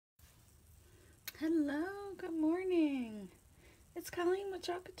Hello, good morning. It's Colleen with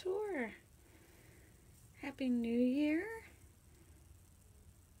Couture. Happy New Year.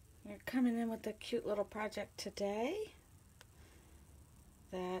 We're coming in with a cute little project today.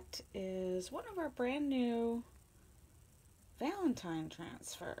 That is one of our brand new Valentine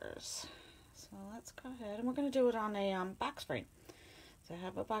transfers. So let's go ahead and we're going to do it on a box frame. So I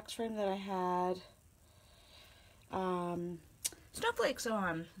have a box frame that I had snowflakes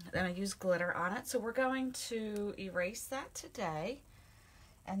on, then I use glitter on it. So we're going to erase that today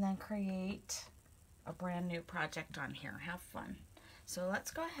and then create a brand new project on here. Have fun. So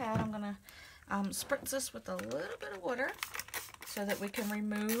let's go ahead. I'm going to spritz this with a little bit of water so that we can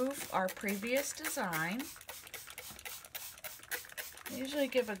remove our previous design. I usually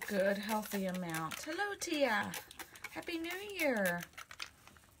give a good healthy amount. Hello, Tia. Happy New Year.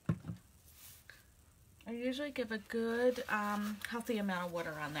 I usually give a good healthy amount of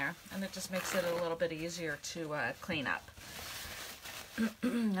water on there, and it just makes it a little bit easier to clean up.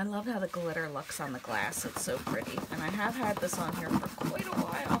 I love how the glitter looks on the glass. It's so pretty. And I have had this on here for quite a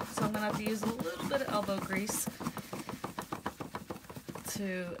while, so I'm going to have to use a little bit of elbow grease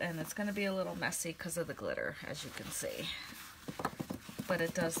and it's going to be a little messy because of the glitter, as you can see. But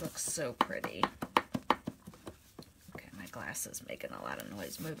it does look so pretty. Okay, my glass is making a lot of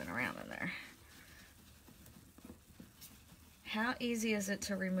noise moving around in there. How easy is it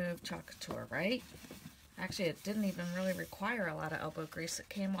to remove Couture, right? Actually, it didn't even really require a lot of elbow grease. It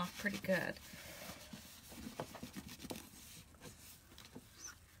came off pretty good.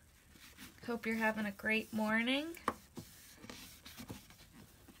 Hope you're having a great morning.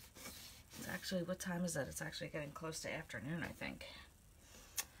 It's actually, what time is it? It's actually getting close to afternoon, I think.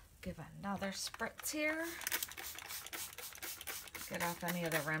 Give another spritz here. Get off any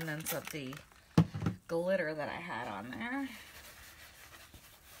of the remnants of the glitter that I had on there.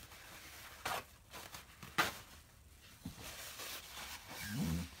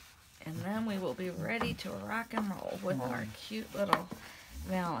 And then we will be ready to rock and roll with our cute little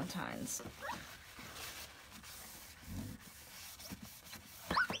Valentines.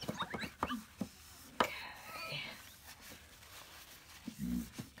 Okay.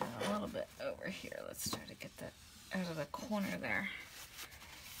 Got a little bit over here. Let's try to get that out of the corner there.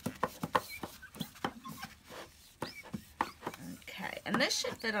 Okay, and this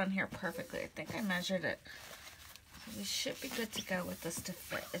should fit on here perfectly. I think I measured it. We should be good to go with this to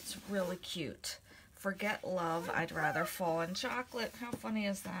fit. It's really cute. Forget love, I'd rather fall in chocolate. How funny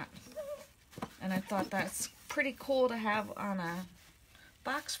is that? And I thought that's pretty cool to have on a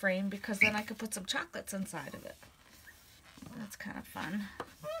box frame because then I could put some chocolates inside of it. That's kind of fun.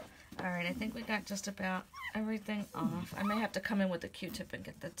 Alright, I think we got just about everything off. I may have to come in with a Q-tip and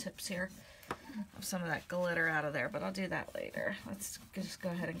get the tips here of some of that glitter out of there, but I'll do that later. Let's just go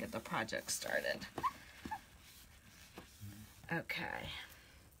ahead and get the project started. Okay,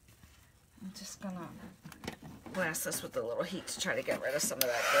 I'm just gonna blast this with a little heat to try to get rid of some of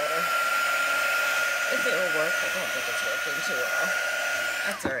that glitter. If it will work, I don't think it's working too well.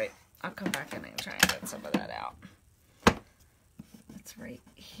 That's alright, I'll come back in and try and get some of that out. It's right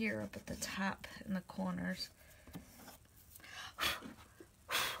here up at the top in the corners.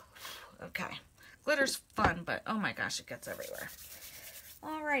 Okay, glitter's fun, but oh my gosh, it gets everywhere.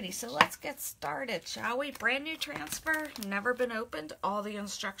 Alrighty, so let's get started, shall we? Brand new transfer, never been opened. All the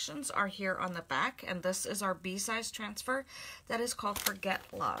instructions are here on the back, and this is our B-size transfer that is called Forget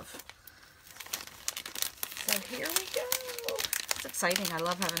Love. So here we go. It's exciting. I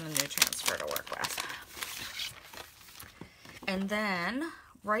love having a new transfer to work with. And then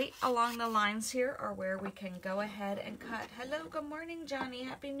right along the lines here are where we can go ahead and cut. Hello, good morning, Johnny.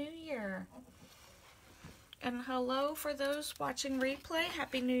 Happy New Year. And hello for those watching replay.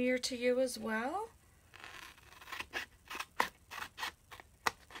 Happy New Year to you as well.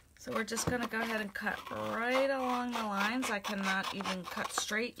 So we're just going to go ahead and cut right along the lines. I cannot even cut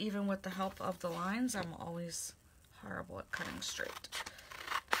straight, even with the help of the lines. I'm always horrible at cutting straight.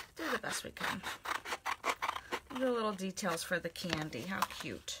 Do the best we can. The little details for the candy. How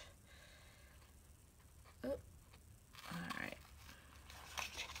cute. Oh. All right.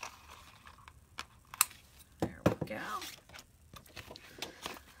 Go.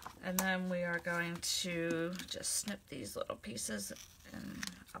 And then we are going to just snip these little pieces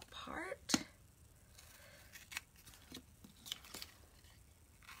apart.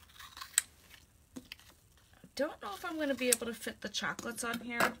 Don't know if I'm going to be able to fit the chocolates on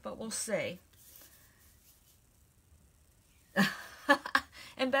here, but we'll see.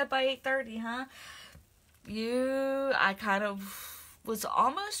 In bed by 8:30, huh? I kind of was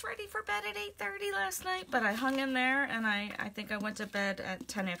almost ready for bed at 8:30 last night, but I hung in there, and I think I went to bed at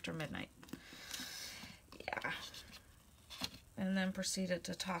 10 after midnight. Yeah. And then proceeded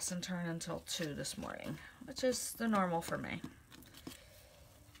to toss and turn until 2 this morning, which is the normal for me.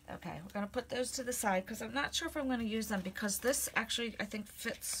 Okay, we're going to put those to the side because I'm not sure if I'm going to use them because this actually, I think,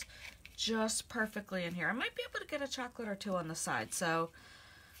 fits just perfectly in here. I might be able to get a chocolate or 2 on the side, so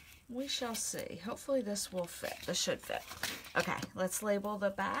we shall see. Hopefully this will fit. This should fit. Okay, let's label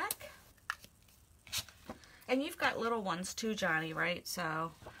the back. And you've got little ones too, Johnny, right?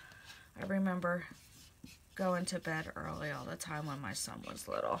 So I remember going to bed early all the time when my son was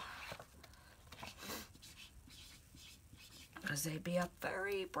little. Because they'd be up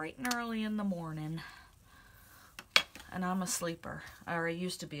very bright and early in the morning. And I'm a sleeper. Or I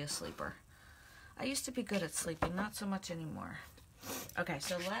used to be a sleeper. I used to be good at sleeping, not so much anymore. Okay,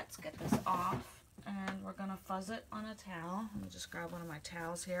 so let's get this off. And we're going to fuzz it on a towel. Let me just grab one of my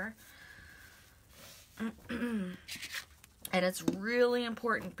towels here. And it's really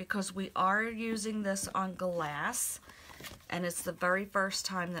important because we are using this on glass. And it's the very first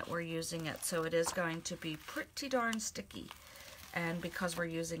time that we're using it. So it is going to be pretty darn sticky. And because we're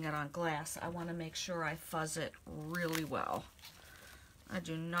using it on glass, I want to make sure I fuzz it really well. I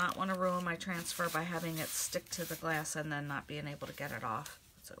do not want to ruin my transfer by having it stick to the glass and then not being able to get it off.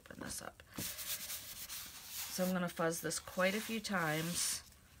 Let's open this up. So I'm going to fuzz this quite a few times.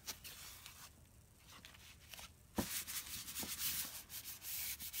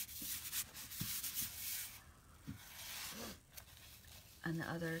 And the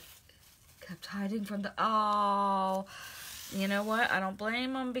other kept hiding from the... Oh... You know what? I don't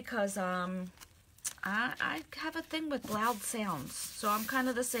blame them because I have a thing with loud sounds. So I'm kind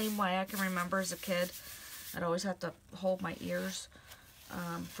of the same way. I can remember as a kid, I'd always have to hold my ears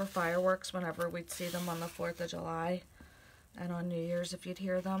for fireworks whenever we'd see them on the 4th of July. And on New Year's, if you'd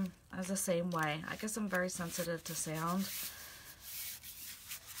hear them. I was the same way. I guess I'm very sensitive to sound.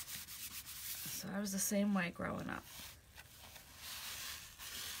 So I was the same way growing up.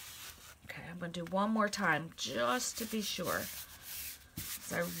 Okay, I'm going to do one more time just to be sure.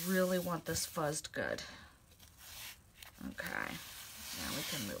 Because I really want this fuzzed good. Okay, now we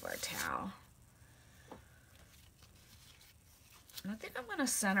can move our towel. And I think I'm going to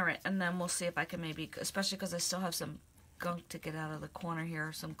center it and then we'll see if I can maybe, especially because I still have some gunk to get out of the corner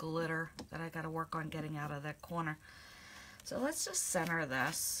here, some glitter that I got to work on getting out of that corner. So let's just center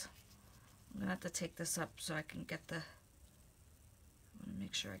this. I'm going to have to take this up so I can get the...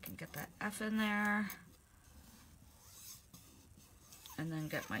 Make sure I can get that F in there. And then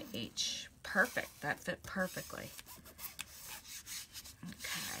get my H. Perfect. That fit perfectly.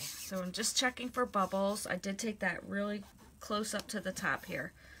 Okay. So I'm just checking for bubbles. I did take that really close up to the top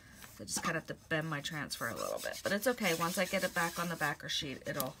here. So I just kind of have to bend my transfer a little bit. But it's okay. Once I get it back on the backer sheet,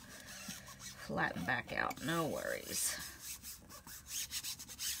 it'll flatten back out. No worries.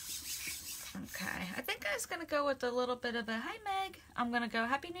 Okay, I think I was going to go with a little bit of a, hi Meg, I'm going to go,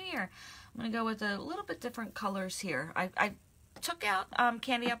 Happy New Year. I'm going to go with a little bit different colors here. I took out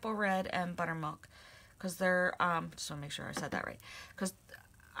Candy Apple Red and Buttermilk because they're, just want to make sure I said that right, because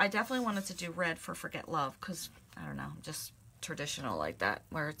I definitely wanted to do red for Forget Love because, I don't know, just traditional like that,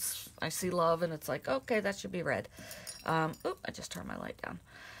 where it's, I see love and it's like, okay, that should be red. Oop, I just turned my light down.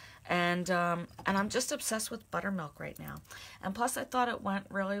 And I'm just obsessed with buttermilk right now. And plus I thought it went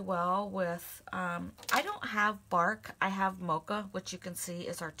really well with, I don't have bark, I have mocha, which you can see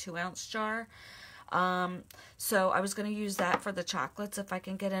is our 2-ounce jar. So I was going to use that for the chocolates if I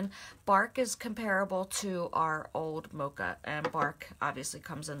can get in. Bark is comparable to our old mocha, and bark obviously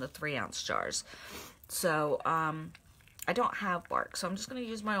comes in the 3-ounce jars. So I don't have bark, so I'm just going to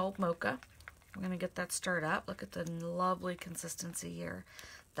use my old mocha. I'm going to get that stirred up. Look at the lovely consistency here.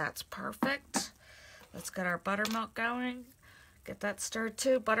 That's perfect. Let's get our buttermilk going. Get that stirred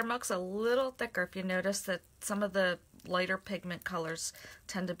too. Buttermilk's a little thicker. If you notice that some of the lighter pigment colors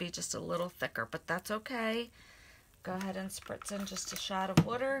tend to be just a little thicker, but that's okay. Go ahead and spritz in just a shot of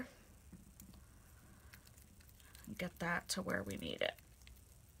water. Get that to where we need it.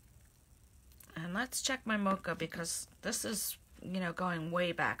 And let's check my mocha because this is, you know, going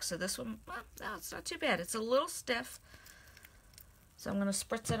way back. So this one, well, no, it's not too bad. It's a little stiff. So I'm going to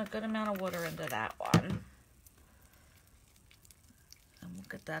spritz in a good amount of water into that one. And we'll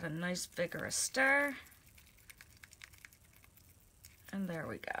get that a nice vigorous stir. And there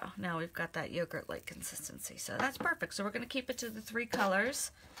we go. Now we've got that yogurt-like consistency. So that's perfect. So we're going to keep it to the 3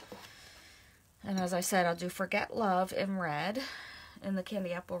 colors. And as I said, I'll do Forget Love in red, in the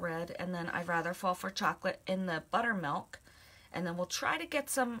Candy Apple Red. And then I'd Rather Fall for Chocolate in the Buttermilk. And then we'll try to get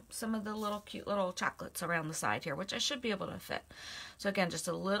some of the little cute little chocolates around the side here, which I should be able to fit. So again, just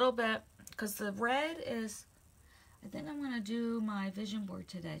a little bit, because the red is, I think I'm going to do my vision board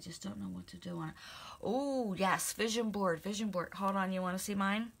today. Just don't know what to do on it. Oh, yes, vision board, vision board. Hold on, you want to see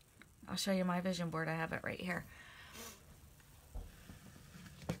mine? I'll show you my vision board. I have it right here.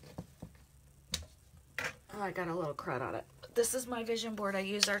 Oh, I got a little crud on it. This is my vision board. I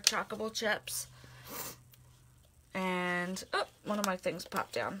use our chockable chips. And, oh, one of my things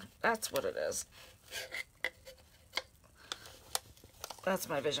popped down. That's what it is. That's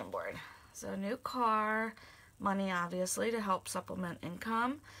my vision board. So, new car, money, obviously, to help supplement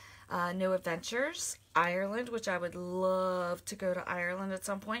income. New adventures, Ireland, which I would love to go to Ireland at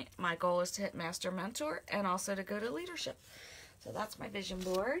some point. My goal is to hit Master Mentor and also to go to leadership. So that's my vision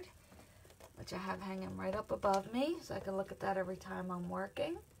board, which I have hanging right up above me, so I can look at that every time I'm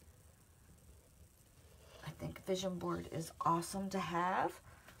working. I think vision board is awesome to have.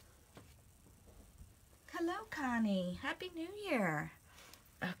 Hello, Connie. Happy New Year.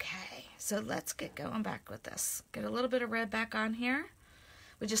 Okay, so let's get going back with this. Get a little bit of red back on here.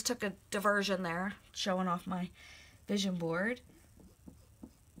 We just took a diversion there, showing off my vision board.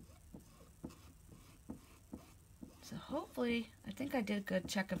 So hopefully, I think I did good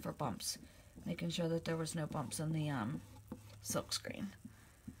checking for bumps, making sure that there was no bumps in the silk screen.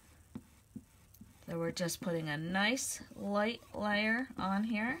 So we're just putting a nice light layer on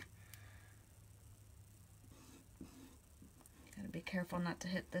here. Gotta be careful not to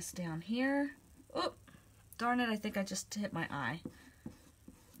hit this down here. Oh, darn it, I think I just hit my eye.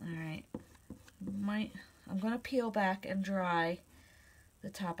 Alright, I'm going to peel back and dry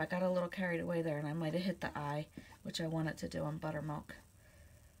the top. I got a little carried away there and I might have hit the eye, which I wanted to do on buttermilk.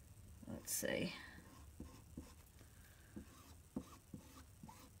 Let's see.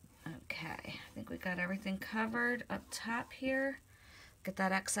 Okay, I think we got everything covered up top here. Get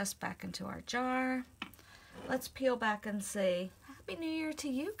that excess back into our jar. Let's peel back and say, Happy New Year to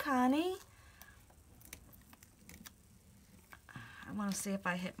you, Connie. I want to see if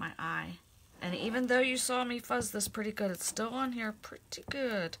I hit my eye. And even though you saw me fuzz this pretty good, it's still on here pretty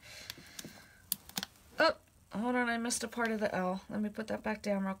good. Oh, hold on, I missed a part of the L. Let me put that back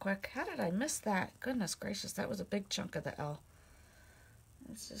down real quick. How did I miss that? Goodness gracious, that was a big chunk of the L.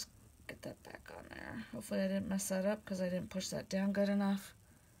 Let's just get that back on there. Hopefully I didn't mess that up because I didn't push that down good enough.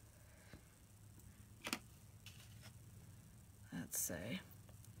 Let's see.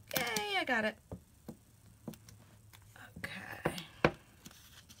 Yay, I got it. Okay. Gonna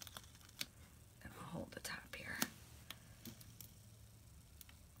hold the top here.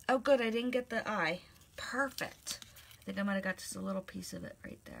 Oh good, I didn't get the eye. Perfect. I think I might have got just a little piece of it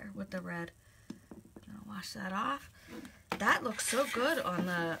right there with the red. I'm gonna wash that off. That looks so good on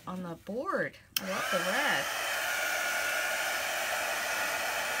the board. I love the red.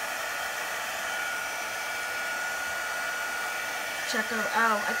 Check over.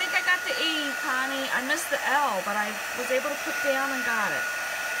 Oh, I think I got the E, Connie. I missed the L, but I was able to put down and got it.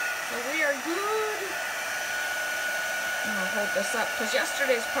 So we are good. I'm gonna hold this up because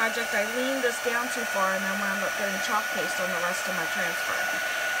yesterday's project I leaned this down too far and then wound up getting chalk paste on the rest of my transfer.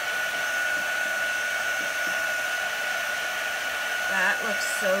 That looks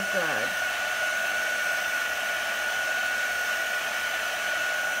so good.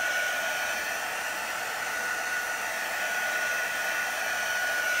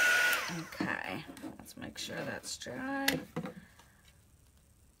 Okay, let's make sure that's dry.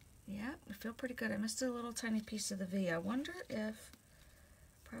 Yeah, I feel pretty good. I missed a little tiny piece of the V. I wonder if,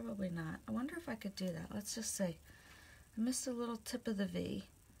 probably not. I wonder if I could do that. Let's just say, I missed a little tip of the V.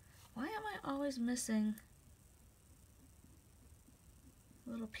 Why am I always missing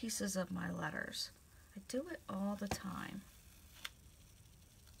little pieces of my letters? I do it all the time.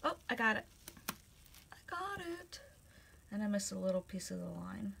 Oh, I got it. I got it. And I missed a little piece of the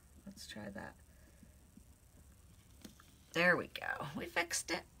line. Let's try that. There we go. We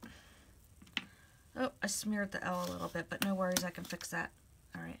fixed it. Oh, I smeared the L a little bit, but no worries, I can fix that.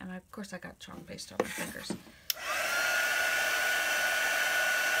 All right, and of course I got chalk paste on my fingers.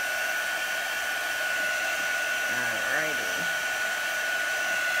 Alrighty.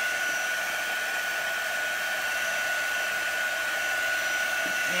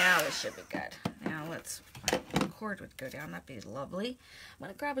 Now we should be good. Now let's, the cord would go down, that'd be lovely. I'm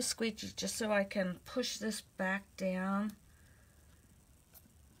gonna grab a squeegee just so I can push this back down.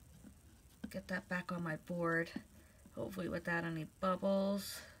 Get that back on my board, hopefully without any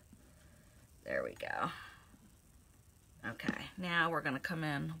bubbles. There we go. Okay, now we're gonna come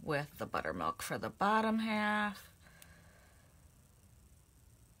in with the buttermilk for the bottom half.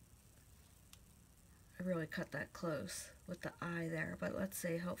 I really cut that close with the eye there, but let's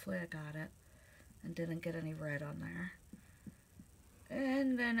see, hopefully I got it and didn't get any red on there.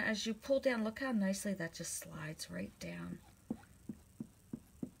 And then as you pull down, look how nicely that just slides right down.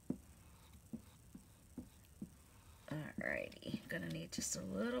 Alrighty, gonna need just a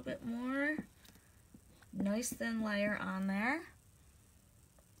little bit more. Nice thin layer on there.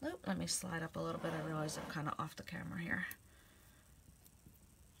 Oop, let me slide up a little bit. I realize I'm kind of off the camera here.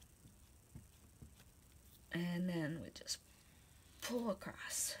 And then we just pull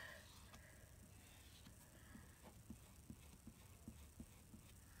across.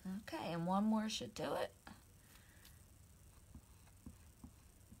 Okay, and one more should do it.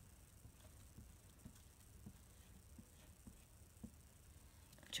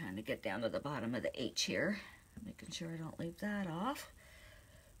 I'm trying to get down to the bottom of the H here, making sure I don't leave that off,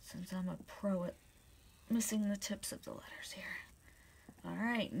 since I'm a pro at missing the tips of the letters here. All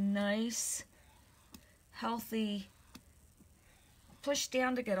right, nice, healthy push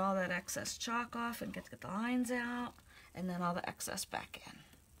down to get all that excess chalk off and get the lines out, and then all the excess back in.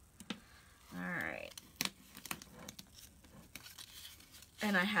 All right.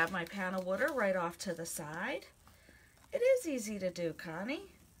 And I have my pan of water right off to the side. It is easy to do,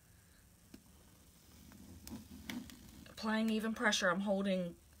 Connie. Applying even pressure, I'm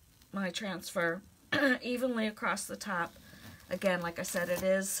holding my transfer evenly across the top. Again, like I said,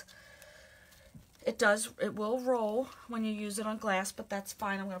 it will roll when you use it on glass, but that's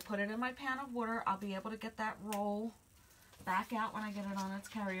fine. I'm going to put it in my pan of water. I'll be able to get that roll back out when I get it on its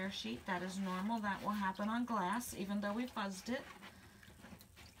carrier sheet. That is normal. That will happen on glass, even though we fuzzed it.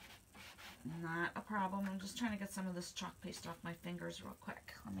 Not a problem. I'm just trying to get some of this chalk paste off my fingers real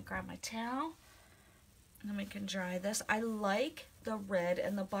quick. Let me grab my towel. And we can dry this. I like the red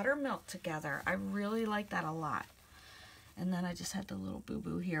and the buttermilk together. I really like that a lot. And then I just had the little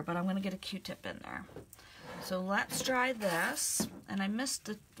boo-boo here, but I'm going to get a Q-tip in there. So let's dry this. And I missed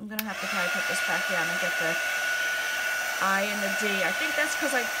the, I'm going to have to probably put this back down and get the I and the D. I think that's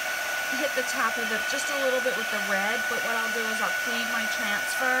because I hit the top of it just a little bit with the red, but what I'll do is I'll clean my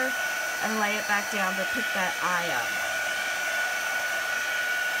transfer and lay it back down to pick that I up.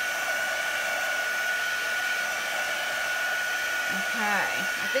 Okay,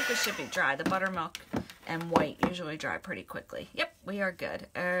 I think we should be dry. The buttermilk and white usually dry pretty quickly. Yep, we are good.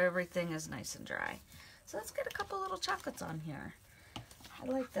 Everything is nice and dry. So let's get a couple little chocolates on here. I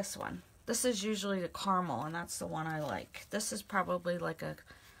like this one. This is usually the caramel, and that's the one I like. This is probably like a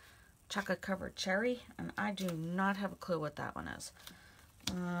chocolate covered cherry, and I do not have a clue what that one is.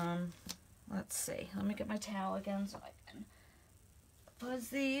 Let's see. Let me get my towel again so I can fuzz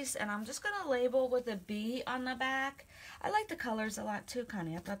these, and I'm just going to label with a B on the back. I like the colors a lot too,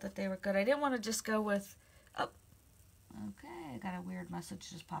 Connie. I thought that they were good. I didn't want to just go with, oh, okay, I got a weird message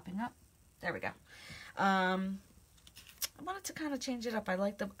just popping up. There we go. I wanted to kind of change it up. I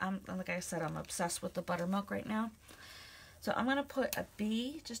like the, like I said, I'm obsessed with the buttermilk right now. So I'm going to put a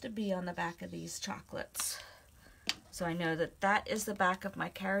B, just a B on the back of these chocolates. So I know that that is the back of my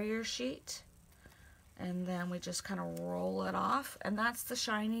carrier sheet. And then we just kind of roll it off. And that's the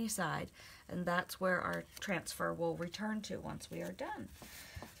shiny side. And that's where our transfer will return to once we are done.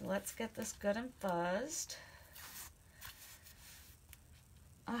 So let's get this good and fuzzed.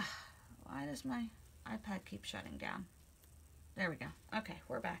 Why does my iPad keep shutting down? There we go. Okay,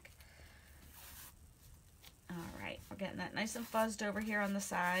 we're back. All right, we're getting that nice and fuzzed over here on the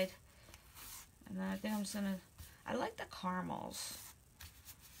side. And then I think I'm just gonna, I like the caramels.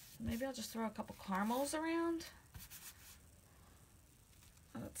 Maybe I'll just throw a couple caramels around.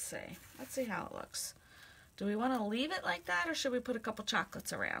 Let's see. Let's see how it looks. Do we want to leave it like that, or should we put a couple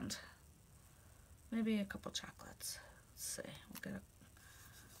chocolates around? Maybe a couple chocolates. Let's see. We'll get a,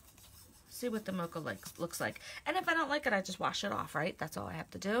 see what the mocha looks like. And if I don't like it, I just wash it off, right? That's all I have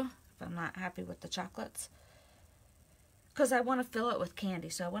to do if I'm not happy with the chocolates. Because I want to fill it with candy,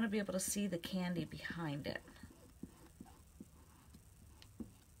 so I want to be able to see the candy behind it.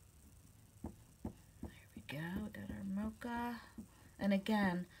 There we go. We got our mocha. And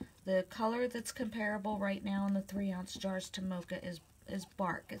again, the color that's comparable right now in the 3-ounce jars to mocha is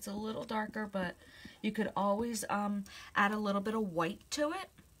bark. It's a little darker, but you could always add a little bit of white to it.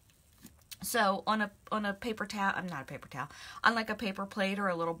 So on a paper towel, not a paper towel, on like a paper plate or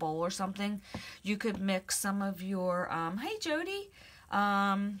a little bowl or something, you could mix some of your, hey Jody,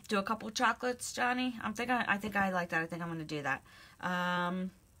 do a couple of chocolates, Johnny. I think I like that. I think I'm going to do that.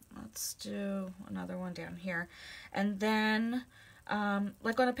 Let's do another one down here. And then,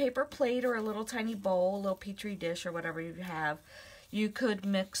 like on a paper plate or a little tiny bowl, a little petri dish or whatever you have, you could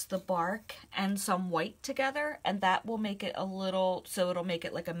mix the bark and some white together, and that will make it a little, so it'll make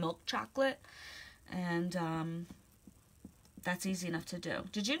it like a milk chocolate. And that's easy enough to do.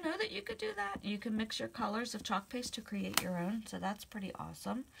 Did you know that you could do that? You can mix your colors of chalk paste to create your own, so that's pretty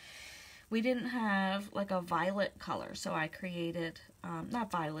awesome. We didn't have like a violet color, so I created,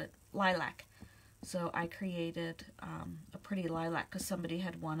 not violet, lilac. So I created a pretty lilac because somebody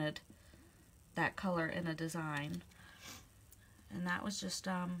had wanted that color in a design. And that was just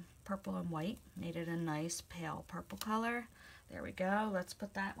purple and white. Made it a nice pale purple color. There we go. Let's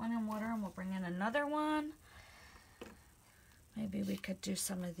put that one in water and we'll bring in another one. Maybe we could do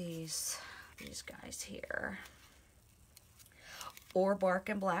some of these guys here. Or bark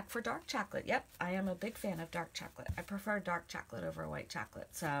and black for dark chocolate. Yep, I am a big fan of dark chocolate. I prefer dark chocolate over white chocolate.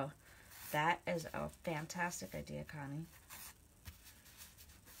 So that is a fantastic idea, Connie.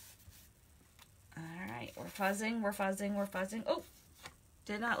 All right, we're fuzzing, we're fuzzing, we're fuzzing. Oh,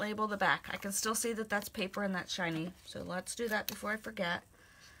 did not label the back. I can still see that that's paper and that's shiny. So let's do that before I forget.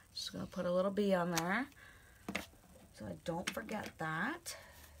 Just gonna put a little bee on there so I don't forget that.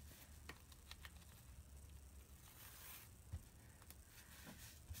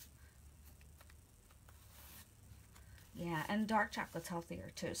 Yeah, and dark chocolate's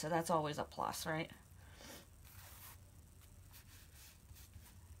healthier too, so that's always a plus, right?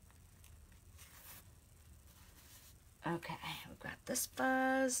 Okay, we've got this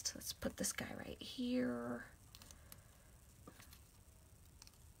buzzed. Let's put this guy right here.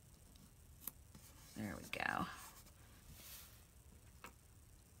 There we go.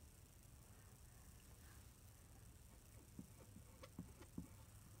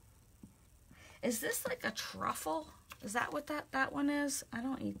 Is this like a truffle? Is that what that one is? I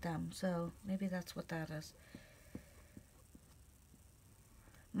don't eat them, so maybe that's what that is.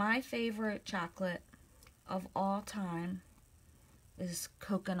 My favorite chocolate of all time is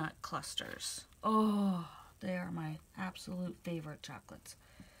coconut clusters. Oh, they are my absolute favorite chocolates.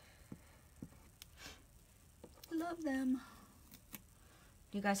 Love them.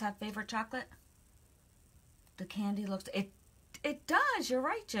 You guys have favorite chocolate? The candy looks, it does, you're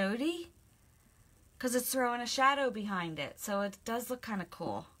right, Jody. Because it's throwing a shadow behind it, so it does look kind of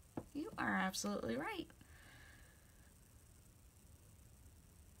cool. You are absolutely right.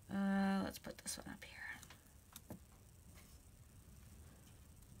 Let's put this one up here.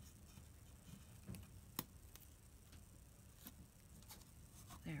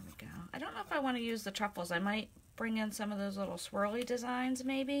 There we go. I don't know if I want to use the truffles. I might bring in some of those little swirly designs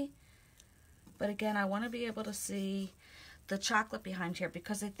maybe. But again, I want to be able to see the chocolate behind here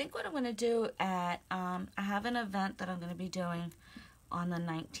because I think what I'm going to do at, I have an event that I'm going to be doing on the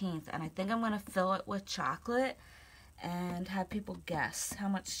 19th, and I think I'm going to fill it with chocolate and have people guess how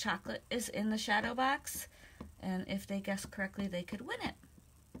much chocolate is in the shadow box, and if they guess correctly they could win it.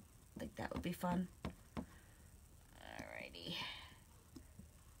 I think that would be fun. Alrighty.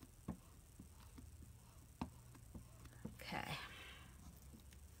 Okay.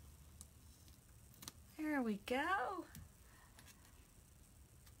 There we go.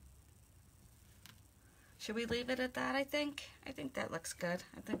 Should we leave it at that, I think? I think that looks good.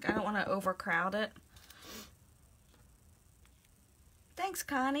 I don't want to overcrowd it. Thanks,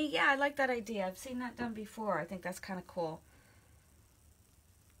 Connie. Yeah, I like that idea. I've seen that done before. I think that's kind of cool.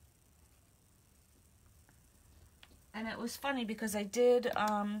 And it was funny because I did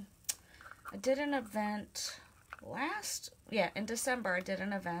an event in December. I did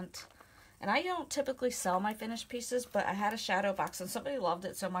an event. And I don't typically sell my finished pieces, but I had a shadow box and somebody loved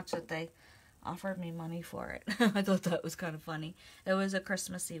it so much that they offered me money for it. I thought that was kind of funny. It was a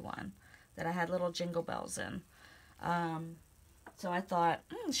Christmassy one that I had little jingle bells in. So I thought,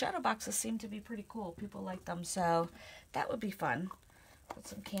 shadow boxes seem to be pretty cool. People like them, so that would be fun. Put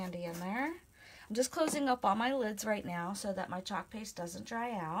some candy in there. I'm just closing up all my lids right now so that my chalk paste doesn't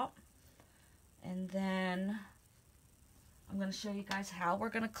dry out. And then I'm going to show you guys how we're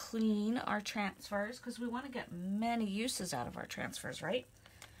going to clean our transfers because we want to get many uses out of our transfers, right?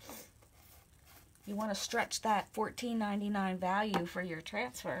 You want to stretch that $14.99 value for your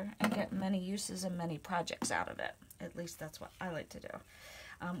transfer and get many uses and many projects out of it. At least that's what I like to do.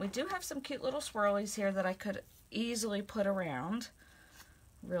 We do have some cute little swirlies here that I could easily put around.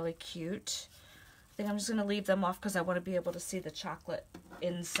 Really cute. I think I'm just going to leave them off because I want to be able to see the chocolate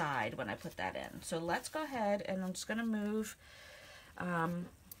inside when I put that in. So let's go ahead and I'm just going to move. I'm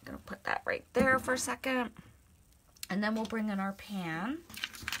going to put that right there for a second. And then we'll bring in our pan.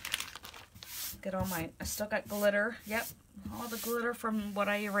 Get all my, I still got glitter. Yep, all the glitter from what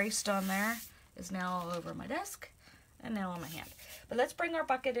I erased on there is now all over my desk and now on my hand. But let's bring our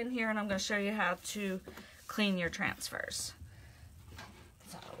bucket in here and I'm going to show you how to clean your transfers.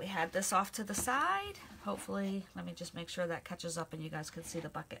 So we had this off to the side. Hopefully, let me just make sure that catches up and you guys can see the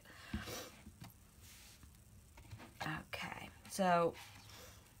bucket. Okay. So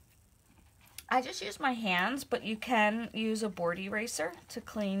I just use my hands, but you can use a board eraser to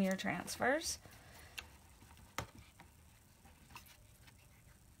clean your transfers.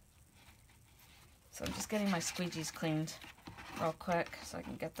 So I'm just getting my squeegees cleaned real quick so I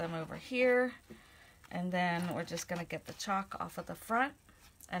can get them over here. And then we're just going to get the chalk off of the front.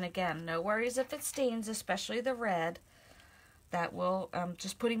 And again, no worries if it stains, especially the red. That will,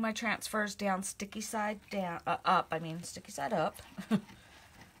 just putting my transfers down, sticky side down, sticky side up.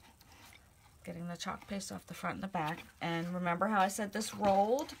 Getting the chalk paste off the front and the back. And remember how I said this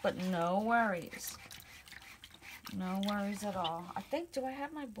rolled, but no worries. No worries at all. I think, do I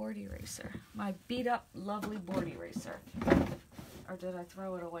have my board eraser? My beat up, lovely board eraser. Or did I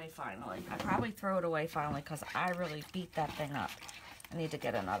throw it away finally? I probably threw it away finally because I really beat that thing up. I need to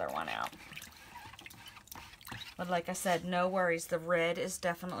get another one out. But like I said, no worries. The red is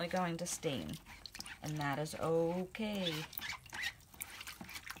definitely going to stain. And that is okay.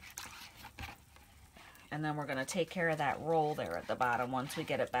 And then we're going to take care of that roll there at the bottom once we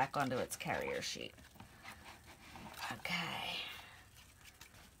get it back onto its carrier sheet. Okay.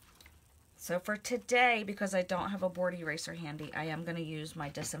 So for today, because I don't have a board eraser handy, I am going to use my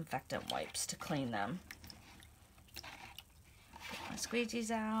disinfectant wipes to clean them. Get my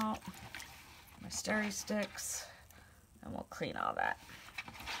squeegees out, my stirry sticks, and we'll clean all that.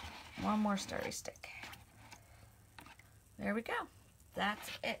 One more stirry stick. There we go. That's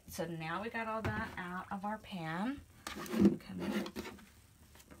it. So now we got all that out of our pan. I can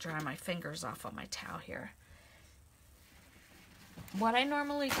dry my fingers off on my towel here. What I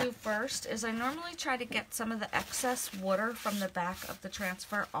normally do first is I normally try to get some of the excess water from the back of the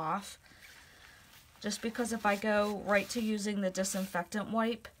transfer off. Just because if I go right to using the disinfectant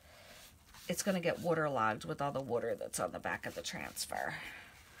wipe, it's going to get waterlogged with all the water that's on the back of the transfer.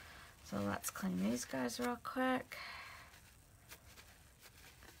 So let's clean these guys real quick.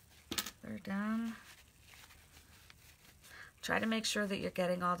 They're done. Try to make sure that you're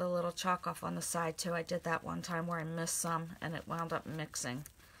getting all the little chalk off on the side too. I did that one time where I missed some and it wound up mixing.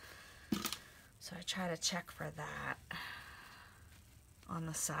 So I try to check for that on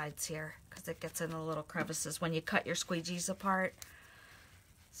the sides here because it gets in the little crevices when you cut your squeegees apart.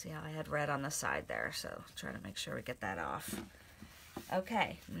 See how I had red on the side there, so try to make sure we get that off.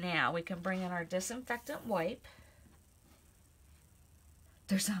 Okay, now we can bring in our disinfectant wipe.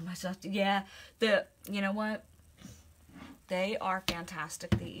 There's not much left. Yeah, you know what? They are fantastic,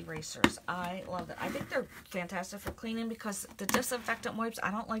 the erasers. I love it. I think they're fantastic for cleaning because the disinfectant wipes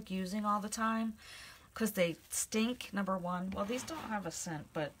I don't like using all the time because they stink, number one. Well, these don't have a scent,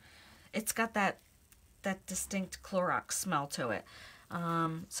 but it's got that distinct Clorox smell to it.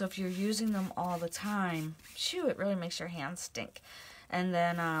 So if you're using them all the time, shoo, it really makes your hands stink. And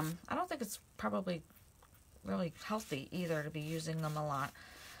then I don't think it's probably really healthy either to be using them a lot.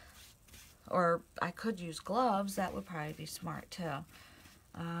 Or I could use gloves. That would probably be smart too.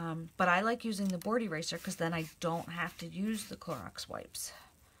 But I like using the board eraser because then I don't have to use the Clorox wipes.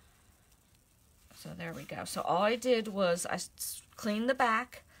 So there we go. So all I did was I cleaned the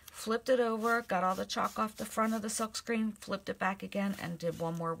back, flipped it over, got all the chalk off the front of the silkscreen, flipped it back again, and did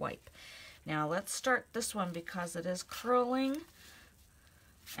one more wipe. Now let's start this one because it is curling.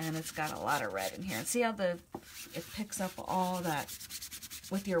 And it's got a lot of red in here. And see how it picks up all that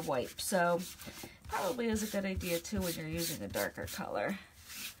with your wipe. So probably is a good idea too when you're using a darker color.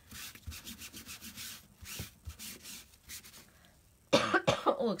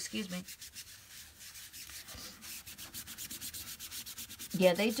 Oh, excuse me.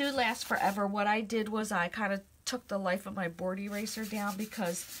 Yeah, they do last forever. What I did was I kind of took the life of my board eraser down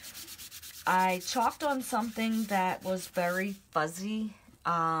because I chalked on something that was very fuzzy.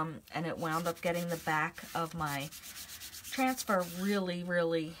 And it wound up getting the back of my transfer really,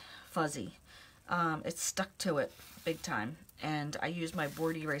 really fuzzy. It stuck to it big time. And I used my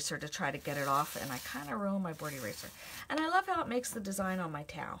board eraser to try to get it off, and I kind of ruined my board eraser. And I love how it makes the design on my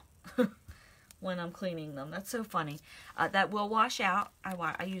towel when I'm cleaning them. That's so funny. That will wash out.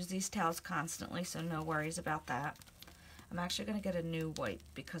 I use these towels constantly, so no worries about that. I'm actually going to get a new wipe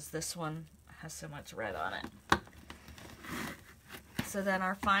because this one has so much red on it. So then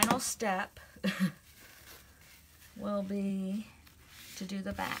our final step will be to do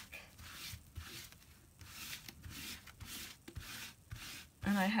the back.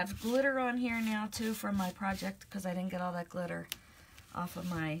 And I have glitter on here now too from my project because I didn't get all that glitter off of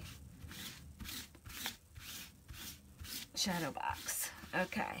my shadow box.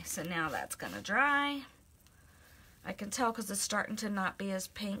 Okay, so now that's going to dry. I can tell because it's starting to not be as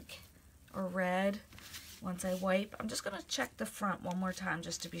pink or red. Once I wipe, I'm just going to check the front one more time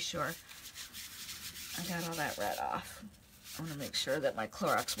just to be sure I got all that red off. I want to make sure that my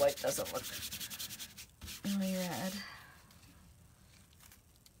Clorox wipe doesn't look really red.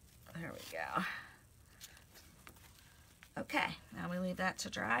 There we go. Okay, now we leave that to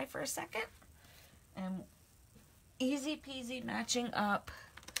dry for a second. And easy peasy matching up.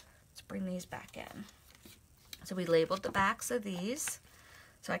 Let's bring these back in. So we labeled the backs of these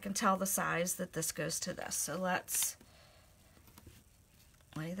so I can tell the size that this goes to this. So let's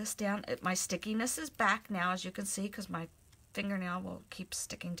lay this down. My stickiness is back now, as you can see, because my fingernail will keep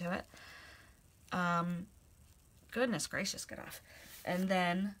sticking to it. Goodness gracious, get off. And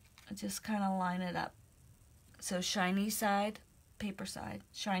then just kind of line it up. So shiny side, paper side,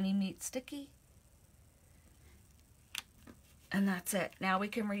 shiny meets sticky. And that's it. Now we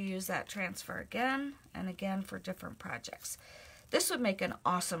can reuse that transfer again and again for different projects. This would make an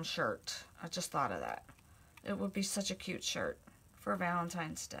awesome shirt. I just thought of that. It would be such a cute shirt for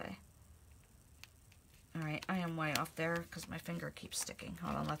Valentine's Day. All right, I am way off there because my finger keeps sticking.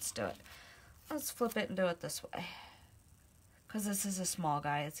 Hold on, let's do it. Let's flip it and do it this way. Because this is a small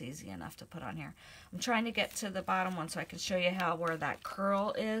guy, it's easy enough to put on here. I'm trying to get to the bottom one so I can show you how where that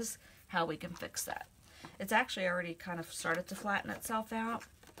curl is, how we can fix that. It's actually already kind of started to flatten itself out.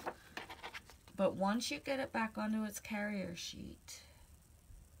 But once you get it back onto its carrier sheet,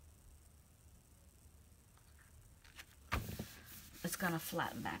 it's going to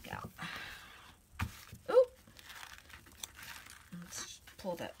flatten back out. Oop! Let's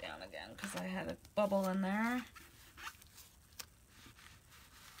pull that down again because I had a bubble in there.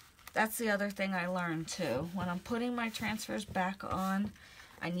 That's the other thing I learned too. When I'm putting my transfers back on,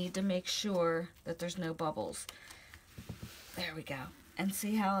 I need to make sure that there's no bubbles. There we go. And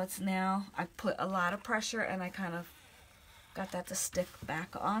see how it's now, I put a lot of pressure and I kind of got that to stick back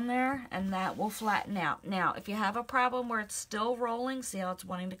on there, and that will flatten out. Now, if you have a problem where it's still rolling, see how it's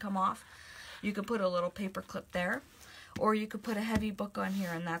wanting to come off, you can put a little paper clip there, or you could put a heavy book on here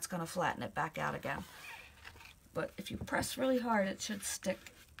and that's going to flatten it back out again. But if you press really hard, it should stick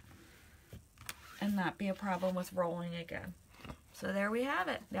and not be a problem with rolling again. So there we have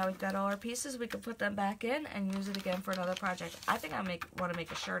it. Now we've got all our pieces. We can put them back in and use it again for another project. I think I want to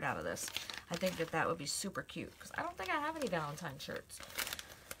make a shirt out of this. I think that would be super cute because I don't think I have any Valentine shirts.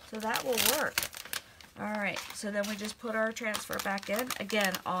 So that will work. All right, so then we just put our transfer back in.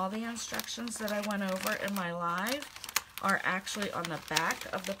 Again, all the instructions that I went over in my live are actually on the back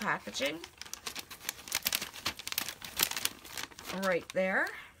of the packaging. Right there.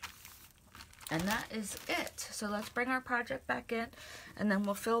 And that is it. So let's bring our project back in, and then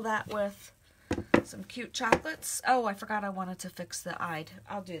we'll fill that with some cute chocolates. Oh, I forgot I wanted to fix the eye.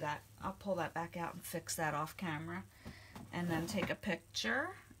 I'll do that. I'll pull that back out and fix that off camera, and then take a picture.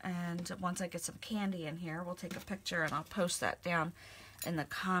 And once I get some candy in here, we'll take a picture and I'll post that down in the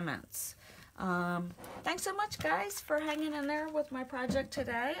comments. Thanks so much, guys, for hanging in there with my project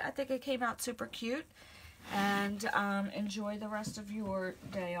today. I think it came out super cute. And enjoy the rest of your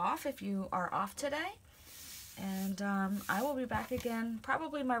day off if you are off today. And I will be back again,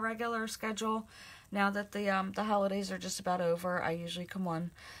 probably my regular schedule. Now that the holidays are just about over, I usually come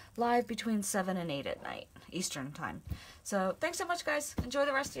on live between 7 and 8 at night, Eastern time. So thanks so much, guys. Enjoy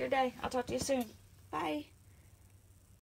the rest of your day. I'll talk to you soon. Bye.